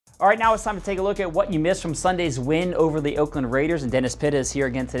All right, now it's time to take a look at what you missed from Sunday's win over the Oakland Raiders, and Dennis Pitta is here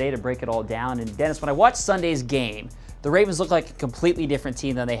again today to break it all down. And Dennis, when I watched Sunday's game, the Ravens looked like a completely different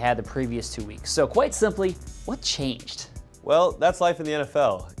team than they had the previous 2 weeks. So quite simply, what changed? Well, that's life in the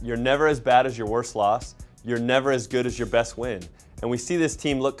NFL. You're never as bad as your worst loss. You're never as good as your best win. And we see this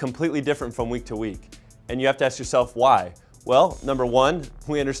team look completely different from week to week. And you have to ask yourself why. Well, number one,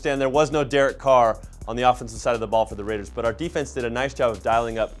 we understand there was no Derek Carr on the offensive side of the ball for the Raiders, but our defense did a nice job of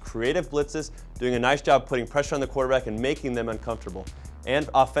dialing up creative blitzes, doing a nice job putting pressure on the quarterback and making them uncomfortable. And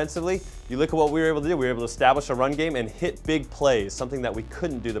offensively, you look at what we were able to do. We were able to establish a run game and hit big plays, something that we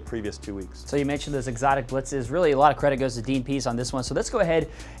couldn't do the previous 2 weeks. So you mentioned those exotic blitzes. Really, a lot of credit goes to Dean Pease on this one. So let's go ahead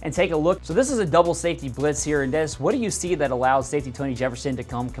and take a look. So this is a double safety blitz here. And Dennis, what do you see that allows safety Tony Jefferson to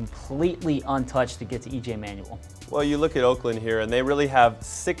come completely untouched to get to E.J. Manuel? Well, you look at Oakland here, and they really have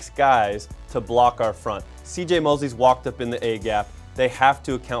 6 guys to block our front. C.J. Mosley's walked up in the A gap. They have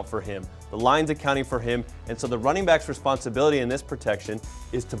to account for him. The line's accounting for him, and so the running back's responsibility in this protection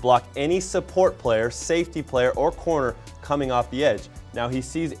is to block any support player, safety player, or corner coming off the edge. Now he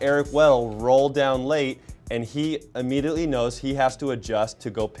sees Eric Weddle roll down late, and he immediately knows he has to adjust to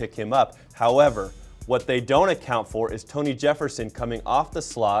go pick him up. However, what they don't account for is Tony Jefferson coming off the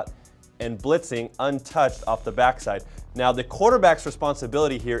slot and blitzing untouched off the backside. Now the quarterback's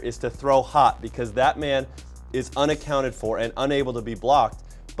responsibility here is to throw hot because that man is unaccounted for and unable to be blocked.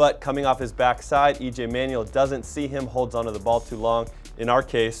 But coming off his backside, E.J. Manuel doesn't see him, holds onto the ball too long. In our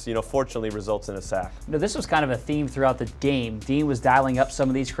case, fortunately results in a sack. Now, this was kind of a theme throughout the game. Dean was dialing up some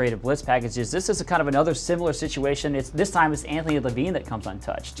of these creative blitz packages. This is a kind of another similar situation. This time it's Anthony Levine that comes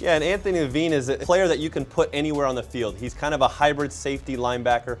untouched. Yeah, and Anthony Levine is a player that you can put anywhere on the field. He's kind of a hybrid safety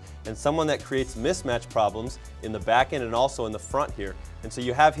linebacker and someone that creates mismatch problems in the back end and also in the front here. And so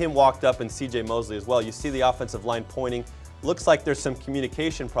you have him walked up and C.J. Mosley as well. You see the offensive line pointing. Looks like there's some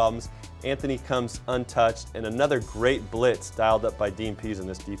communication problems. Anthony comes untouched, and another great blitz dialed up by Dean Pease in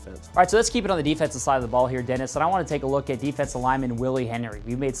this defense. All right, so let's keep it on the defensive side of the ball here, Dennis, and I want to take a look at defensive lineman Willie Henry.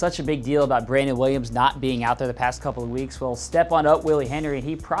 We've made such a big deal about Brandon Williams not being out there the past couple of weeks. Well, step on up Willie Henry, and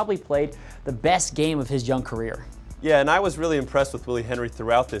he probably played the best game of his young career. Yeah, and I was really impressed with Willie Henry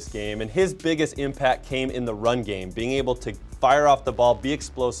throughout this game, and his biggest impact came in the run game, being able to fire off the ball, be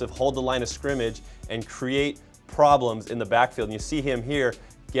explosive, hold the line of scrimmage, and create problems in the backfield. And you see him here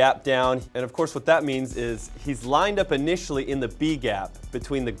gap down, and of course what that means is he's lined up initially in the B gap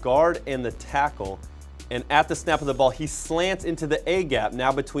between the guard and the tackle, and at the snap of the ball he slants into the A gap now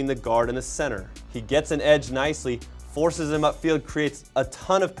between the guard and the center. He gets an edge nicely, forces him upfield, creates a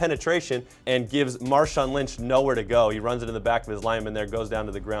ton of penetration, and gives Marshawn Lynch nowhere to go. He runs it in the back of his lineman there, goes down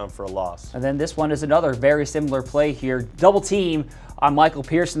to the ground for a loss. And then this one is another very similar play here. Double team on Michael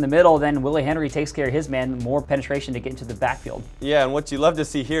Pierce in the middle, then Willie Henry takes care of his man, more penetration to get into the backfield. Yeah, and what you love to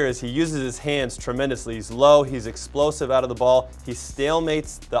see here is he uses his hands tremendously. He's low, he's explosive out of the ball, he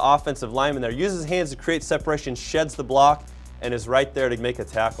stalemates the offensive lineman there, uses his hands to create separation, sheds the block, and is right there to make a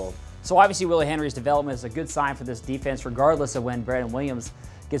tackle. So obviously Willie Henry's development is a good sign for this defense, regardless of when Brandon Williams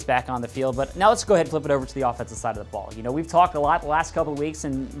gets back on the field. But now let's go ahead and flip it over to the offensive side of the ball. We've talked a lot the last couple of weeks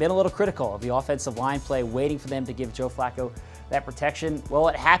and been a little critical of the offensive line play, waiting for them to give Joe Flacco that protection. Well,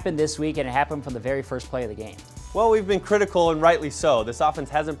 it happened this week, and it happened from the very first play of the game. Well, we've been critical, and rightly so. This offense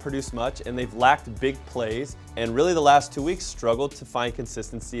hasn't produced much, and they've lacked big plays, and really the last 2 weeks struggled to find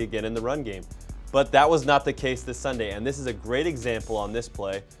consistency again in the run game. But that was not the case this Sunday, and this is a great example on this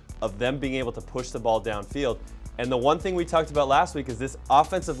play of them being able to push the ball downfield. And the one thing we talked about last week is this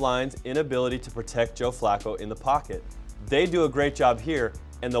offensive line's inability to protect Joe Flacco in the pocket. They do a great job here,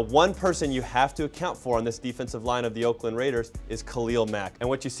 and the one person you have to account for on this defensive line of the Oakland Raiders is Khalil Mack. And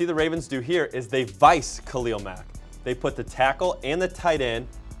what you see the Ravens do here is they vice Khalil Mack. They put the tackle and the tight end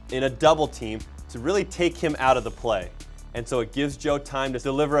in a double team to really take him out of the play. And so it gives Joe time to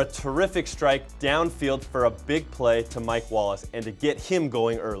deliver a terrific strike downfield for a big play to Mike Wallace and to get him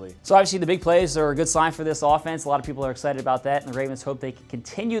going early. So obviously the big plays are a good sign for this offense. A lot of people are excited about that, and the Ravens hope they can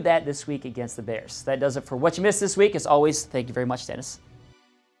continue that this week against the Bears. That does it for what you missed this week. As always, thank you very much, Dennis.